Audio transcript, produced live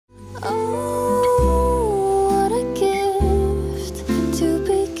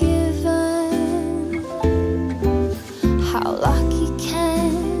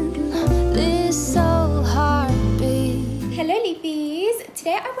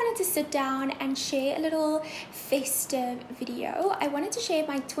wanted to sit down and share a little festive video. I wanted to share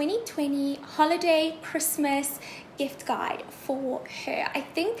my 2020 holiday Christmas gift guide for her. I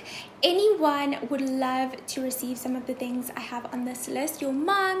think anyone would love to receive some of the things I have on this list. Your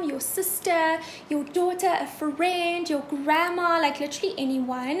mom, your sister, your daughter, a friend, your grandma, like literally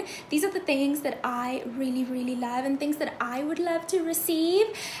anyone. These are the things that I really love and things that I would love to receive.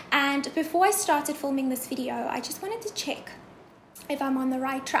 And before I started filming this video, I just wanted to check if I'm on the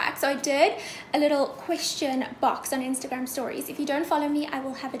right track. So I did a little question box on Instagram stories. If you don't follow me, I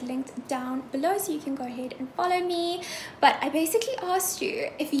will have it linked down below so you can go ahead and follow me. But I basically asked you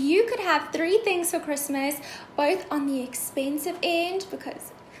if you could have 3 things for Christmas, both on the expensive end,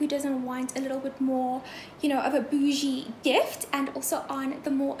 because who doesn't want a little bit more, you know, of a bougie gift, and also on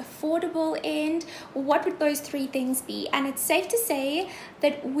the more affordable end, what would those 3 things be? And it's safe to say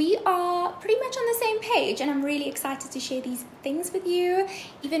that we are pretty much on the same page, and I'm really excited to share these things with you.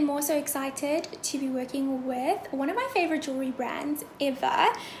 Even more so excited to be working with one of my favorite jewelry brands ever,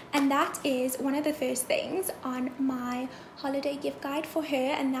 and that is one of the first things on my holiday gift guide for her,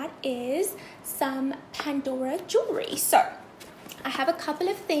 and that is some Pandora jewelry. So I have a couple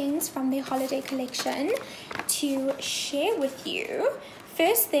of things from the holiday collection to share with you.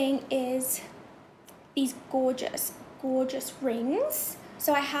 First thing is these gorgeous rings.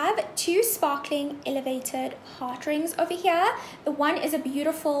 So I have 2 sparkling elevated heart rings over here. The one is a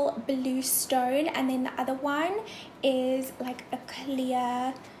beautiful blue stone, and then the other one is like a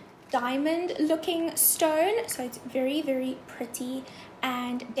clear diamond looking stone. So it's very pretty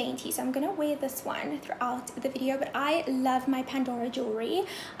and dainty. So I'm gonna wear this one throughout the video, but I love my Pandora jewelry.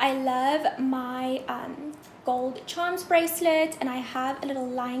 I love my gold charms bracelet, and I have a little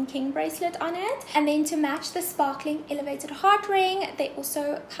Lion King bracelet on it. And then to match the sparkling elevated heart ring, they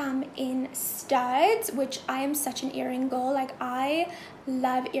also come in studs, which I am such an earring girl. Like, I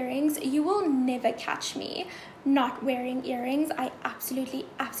love earrings. You will never catch me not wearing earrings. I absolutely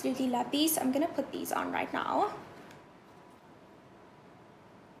love these. So I'm gonna put these on right now.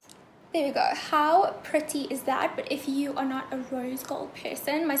 There we go. How pretty is that? But if you are not a rose gold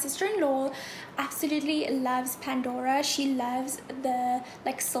person, my sister-in-law absolutely loves Pandora. She loves the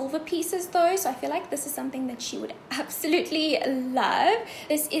like silver pieces though, so I feel like this is something that she would absolutely love.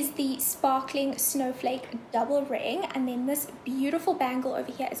 This is the sparkling snowflake double ring, and then this beautiful bangle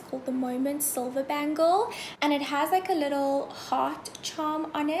over here is called the Moment silver bangle, and it has like a little heart charm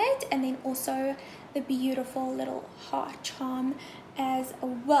on it, and then also the beautiful little heart charm as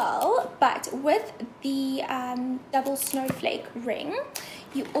well. But with the double snowflake ring,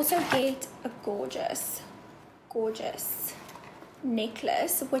 you also get a gorgeous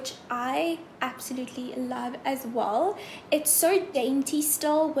necklace, which I absolutely love as well. It's so dainty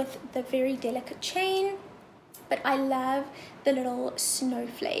still with the very delicate chain, but I love the little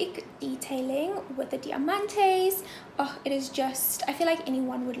snowflake detailing with the diamantes. Oh, it is just, I feel like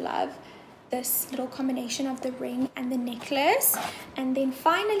anyone would love this little combination of the ring and the necklace. And then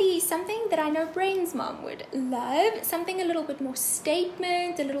finally, something that I know Brain's mom would love, something a little bit more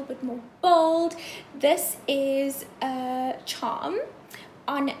statement, a little bit more bold. This is a charm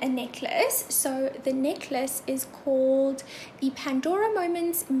on a necklace. So the necklace is called the Pandora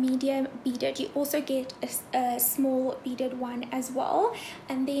Moments medium beaded. You also get a small beaded one as well,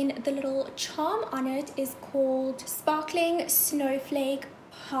 and then the little charm on it is called Sparkling Snowflake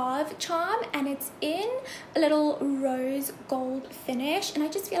Half charm, and it's in a little rose gold finish. And I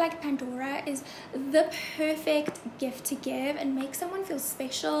just feel like Pandora is the perfect gift to give and make someone feel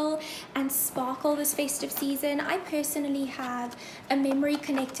special and sparkle this festive season. I personally have a memory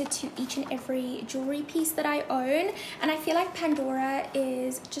connected to each and every jewelry piece that I own, and I feel like Pandora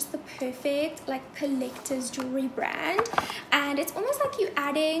is just the perfect like collector's jewelry brand, and it's almost like you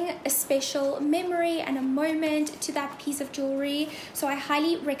adding a special memory and a moment to that piece of jewelry. So I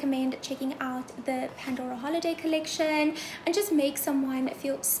highly recommend checking out the Pandora holiday collection and just make someone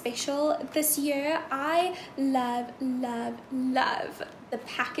feel special this year. I love the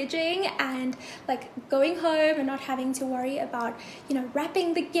packaging and like going home and not having to worry about, you know,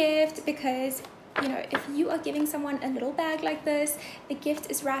 wrapping the gift, because you know, if you are giving someone a little bag like this, the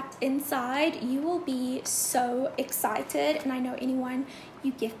gift is wrapped inside, you will be so excited, and I know anyone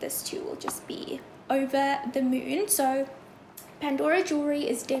you gift this to will just be over the moon. So Pandora jewelry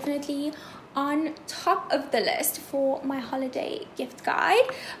is definitely on top of the list for my holiday gift guide,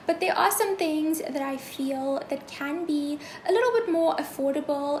 but there are some things that I feel that can be a little bit more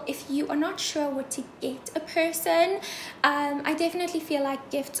affordable if you are not sure what to get a person. I definitely feel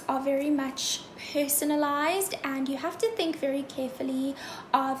like gifts are very much personalized, and you have to think very carefully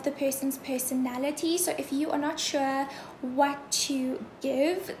of the person's personality. So if you are not sure what to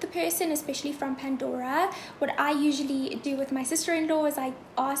give the person, especially from Pandora, what I usually do with my sister-in-law is I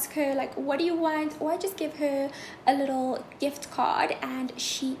ask her like, what do you want? Or I just give her a little gift card and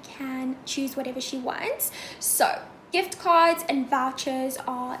she can choose whatever she wants. So gift cards and vouchers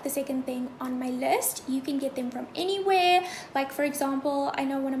are the second thing on my list. You can get them from anywhere. Like for example, I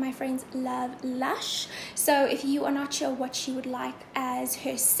know one of my friends love Lush. So if you are not sure what she would like as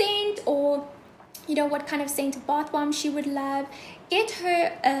her scent, or you know what kind of scent bath bomb she would love, get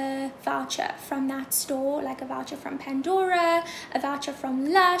her a voucher from that store, like a voucher from Pandora, a voucher from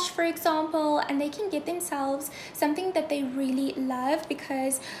Lush, for example, and they can get themselves something that they really love,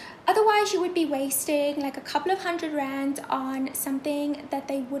 because otherwise you would be wasting like a couple of £100 on something that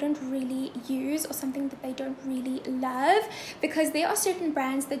they wouldn't really use or something that they don't really love, because there are certain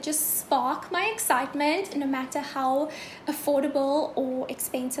brands that just spark my excitement no matter how affordable or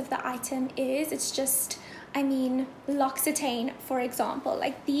expensive the item is. It's just, I mean, L'Occitane, for example,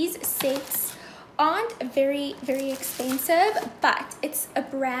 like these sets aren't very expensive, but it's a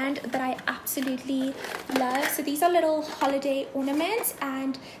brand that I absolutely love. So these are little holiday ornaments,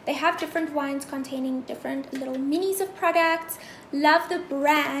 and they have different ones containing different little minis of products. Love the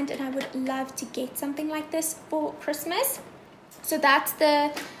brand, and I would love to get something like this for Christmas. So that's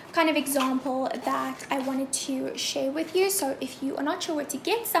the kind of example that I wanted to share with you. So if you are not sure what to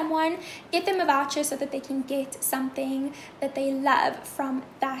get someone, get them a voucher so that they can get something that they love from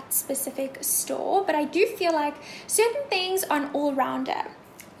that specific store. But I do feel like certain things are an all-rounder,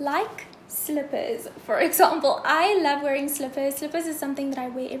 like slippers, for example. I love wearing slippers. Slippers is something that I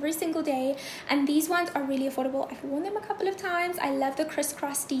wear every single day, and these ones are really affordable. I've worn them a couple of times. I love the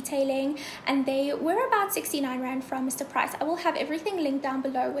crisscross detailing, and they were about 69 Rand from Mr. Price. I will have everything linked down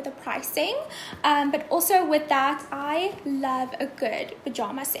below with the pricing, but also with that, I love a good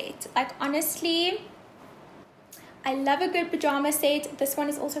pajama set. Like honestly, I love a good pajama set. This one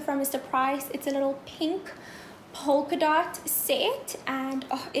is also from Mr. Price. It's a little pink polka dot set, and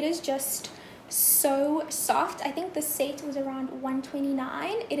oh, it is just so soft. I think the set was around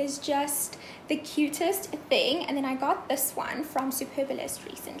 129. It is just the cutest thing. And then I got this one from SalePhilips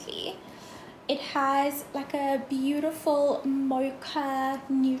recently. It has like a beautiful mocha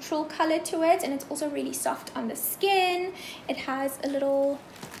neutral color to it, and it's also really soft on the skin. It has a little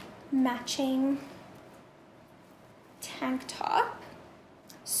matching tank top.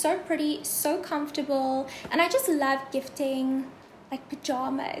 So pretty, so comfortable, and I just love gifting like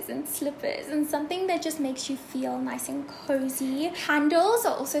pajamas and slippers and something that just makes you feel nice and cozy. Candles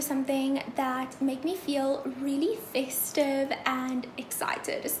are also something that make me feel really festive and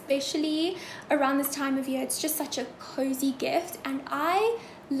excited, especially around this time of year. It's just such a cozy gift, and I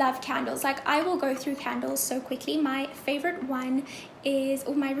love candles. Like I will go through candles so quickly. My favorite one is,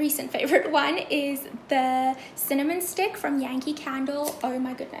 or my recent favorite one is the cinnamon stick from Yankee Candle. Oh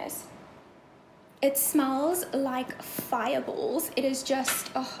my goodness, it smells like fireballs. It is just,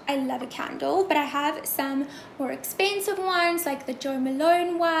 oh, I love a candle. But I have some more expensive ones, like the Jo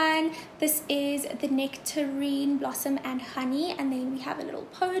Malone one. This is the Nectarine Blossom and Honey, and then we have a little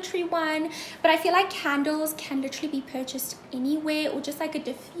poetry one. But I feel like candles can literally be purchased anywhere, or just like a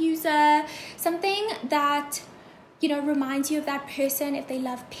diffuser, something that, you know, reminds you of that person. If they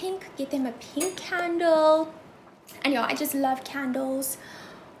love pink, get them a pink candle. And yeah, I just love candles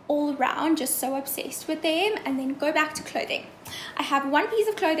all around, just so obsessed with them. And then go back to clothing. I have one piece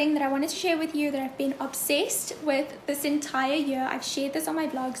of clothing that I wanted to share with you that I've been obsessed with this entire year. I've shared this on my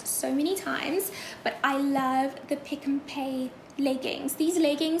vlogs so many times, but I love the Pick and Pay leggings. These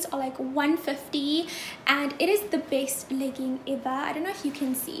leggings are like $150, and it is the best legging ever. I don't know if you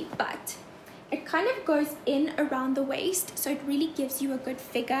can see, but it kind of goes in around the waist, so it really gives you a good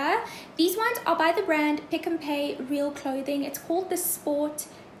figure. These ones are by the brand Pick and Pay Real Clothing. It's called the Sport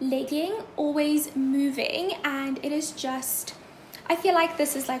Legging, always moving, and it is just, I feel like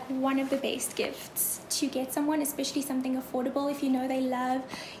this is like one of the best gifts to get someone, especially something affordable. If you know they love,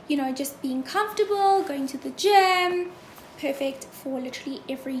 you know, just being comfortable, going to the gym, perfect for literally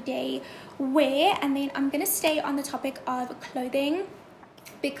everyday wear. And then I'm gonna stay on the topic of clothing,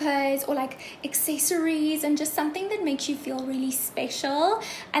 because, or like accessories, and just something that makes you feel really special,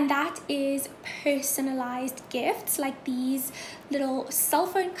 and that is personalized gifts, like these little cell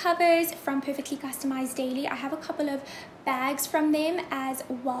phone covers from Perfectly Customized Daily. I have a couple of bags from them as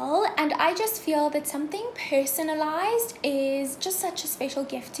well, and I just feel that something personalized is just such a special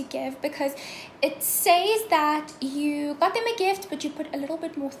gift to give, because it says that you got them a gift but you put a little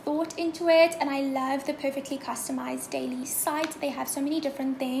bit more thought into it. And I love the perfectly customized daily site. They have so many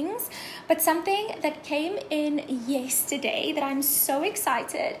different things, but something that came in yesterday that I'm so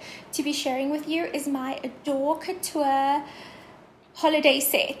excited to be sharing with you is my Adore Couture holiday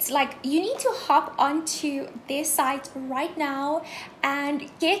sets. Like, you need to hop onto their site right now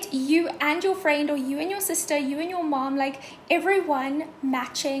and get you and your friend, or you and your sister, you and your mom, like everyone,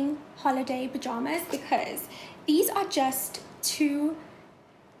 matching holiday pajamas, because these are just to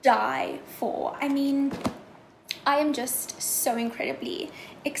die for. I mean, I am just so incredibly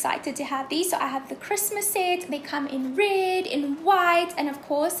excited to have these. So I have the Christmas set. They come in red, in white, and of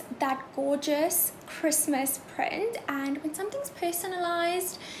course that gorgeous Christmas print. And when something's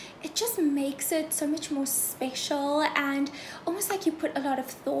personalized, it just makes it so much more special, and almost like you put a lot of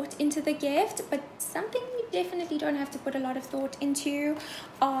thought into the gift. But something you definitely don't have to put a lot of thought into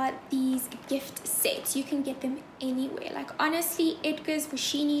are these gift sets. You can get them anywhere. Like, honestly, Edgar's,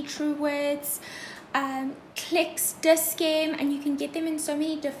 Vushini, Truworths, Clicks, Discam, and you can get them in so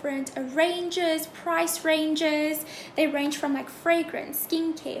many different ranges, price ranges. They range from like fragrance,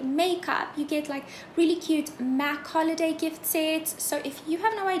 skincare, makeup. You get like really cute MAC holiday gift sets. So if you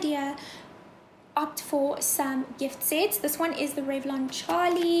have no idea, opt for some gift sets. This one is the Revlon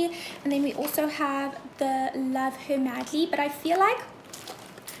Charlie, and then we also have the Love Her Madly. But I feel like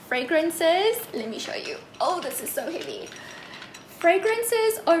fragrances, let me show you. Oh, this is so heavy.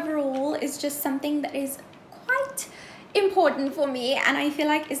 Fragrances overall is just something that is quite important for me, and I feel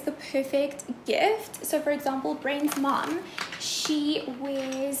like is the perfect gift. So for example, Brain's mom, she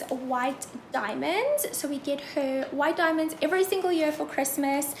wears white diamonds, so we get her white diamonds every single year for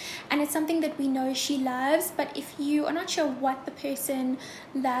Christmas, and it's something that we know she loves. But if you are not sure what the person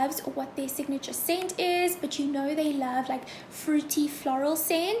loves or what their signature scent is, but you know they love like fruity floral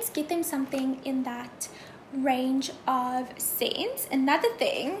scents, get them something in that range of scents. Another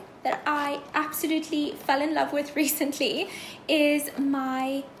thing that I absolutely fell in love with recently is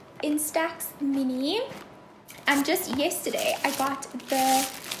my Instax Mini, and just yesterday I got the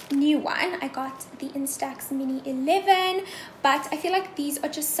new one. I got the Instax Mini 11, but I feel like these are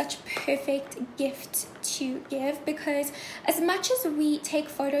just such perfect gift to give, because as much as we take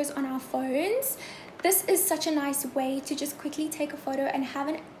photos on our phones, this is such a nice way to just quickly take a photo and have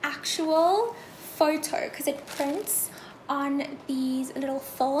an actual photo, because it prints on these little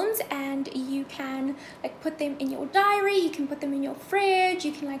films, and you can like put them in your diary, you can put them in your fridge,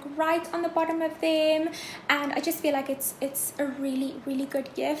 you can like write on the bottom of them, and I just feel like it's a really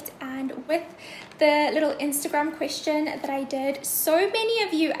good gift. And with the little Instagram question that I did, so many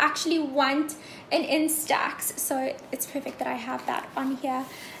of you actually want an Instax, so it's perfect that I have that on here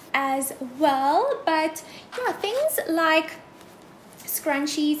as well. But yeah, things like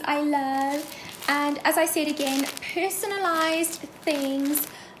scrunchies I love, and as I said again, personalized things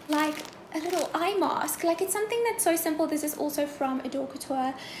like a little eye mask. Like, it's something that's so simple. This is also from Adore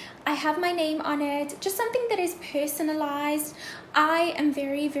Couture. I have my name on it, just something that is personalized. I am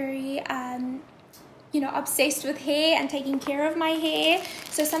very obsessed with hair and taking care of my hair,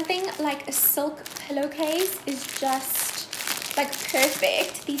 so something like a silk pillowcase is just like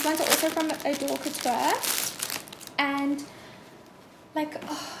perfect. These ones are also from Adore Couture, and like,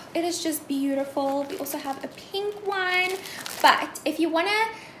 oh, it is just beautiful. We also have a pink one, but if you want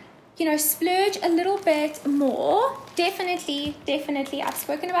to splurge a little bit more, definitely, I've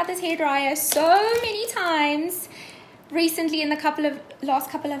spoken about this hairdryer so many times recently in the last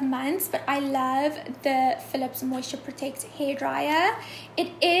couple of months, but I love the Philips MoistureProtect hairdryer.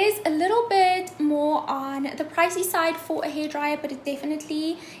 It is a little bit more on the pricey side for a hairdryer, but it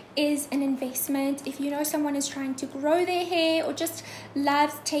definitely is an investment. If you know someone is trying to grow their hair or just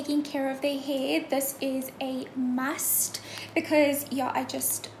loves taking care of their hair, this is a must, because yeah,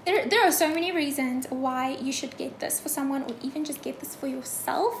 there are so many reasons why you should get this for someone, or even just get this for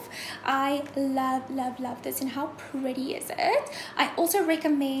yourself. I love this, and how pretty is it. I also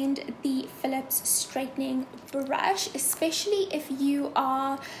recommend the Philips straightening brush, especially if you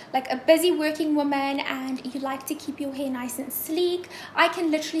are like a busy working woman and you like to keep your hair nice and sleek. I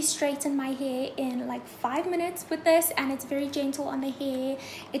can literally straighten my hair in like 5 minutes with this, and it's very gentle on the hair.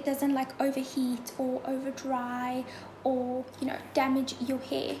 It doesn't like overheat or over dry or damage your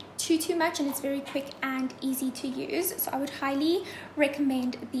hair too much, and it's very quick and easy to use. So I would highly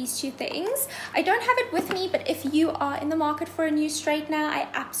recommend these two things. I don't have it with me, but if you are in the market for a new straightener, I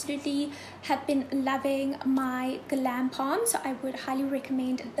absolutely have been loving my Glam Palm, so I would highly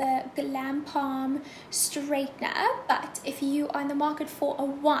recommend the Glam Palm straightener. But if you are in the market for a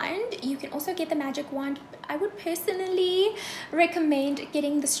wand, you can also get the magic wand. I would personally recommend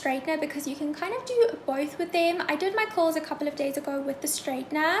getting the straightener because you can kind of do both with them. I did my curls a couple of days ago with the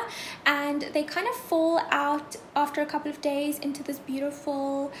straightener, and they kind of fall out after a couple of days into this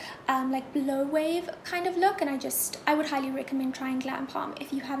beautiful like blow wave kind of look, and I would highly recommend trying Glam Palm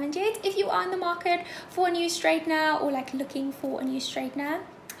if you haven't yet. If you are in the market for a new straightener or like looking for a new straightener,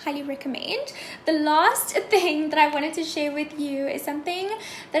 highly recommend. The last thing that I wanted to share with you is something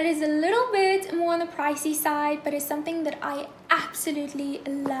that is a little bit more on the pricey side, but is something that I absolutely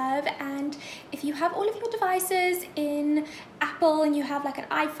love. And if you have all of your devices in Apple and you have like an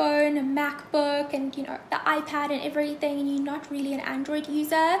iPhone, a MacBook, and you know, the iPad and everything, and you're not really an Android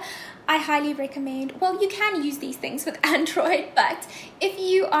user, I highly recommend, well, you can use these things with Android, but if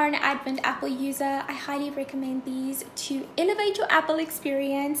you are an advent Apple user, I highly recommend these to elevate your Apple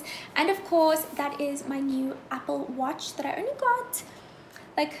experience. And of course, that is my new Apple Watch that I only got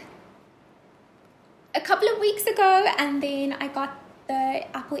like a couple of weeks ago, and then I got the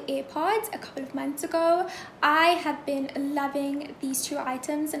Apple Airpods a couple of months ago. I have been loving these two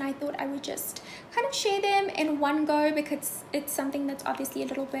items, and I thought I would just kind of share them in one go because it's something that's obviously a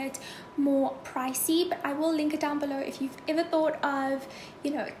little bit more pricey, but I will link it down below if you've ever thought of,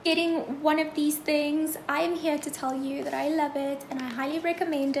 you know, getting one of these things. I am here to tell you that I love it and I highly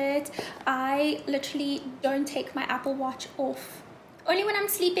recommend it. I literally don't take my Apple Watch off, only when I'm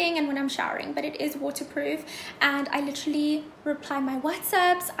sleeping and when I'm showering, but it is waterproof, and I literally reply my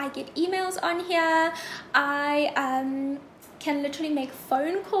WhatsApps, I get emails on here, I can literally make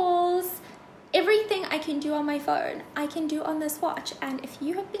phone calls. Everything I can do on my phone, I can do on this watch. And if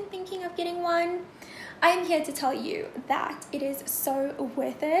you have been thinking of getting one, I am here to tell you that it is so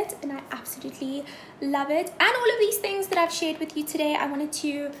worth it, and I absolutely love it. And all of these things that I've shared with you today, I wanted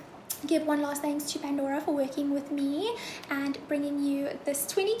to give one last thanks to Pandora for working with me and bringing you this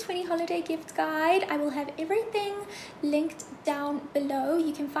 2020 holiday gift guide. I will have everything linked down below.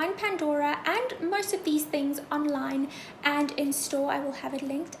 You can find Pandora and most of these things online and in store. I will have it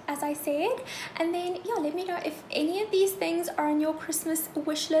linked, as I said. And then yeah, let me know if any of these things are on your Christmas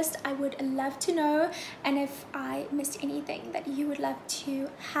wish list. I would love to know, and if I missed anything that you would love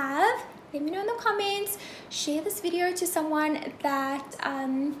to have, let me know in the comments. Share this video to someone that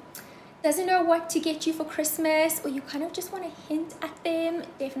doesn't know what to get you for Christmas, or you kind of just want to hint at them.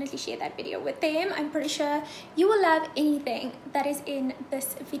 Definitely share that video with them. I'm pretty sure you will love anything that is in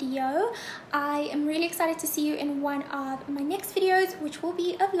this video. I am really excited to see you in one of my next videos, which will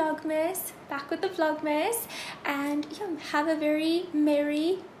be a Vlogmas, back with the Vlogmas. And yeah, have a very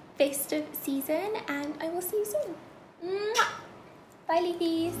merry festive season, and I will see you soon. Mwah! Bye,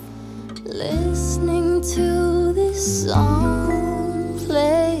 Leafies. Listening to this song.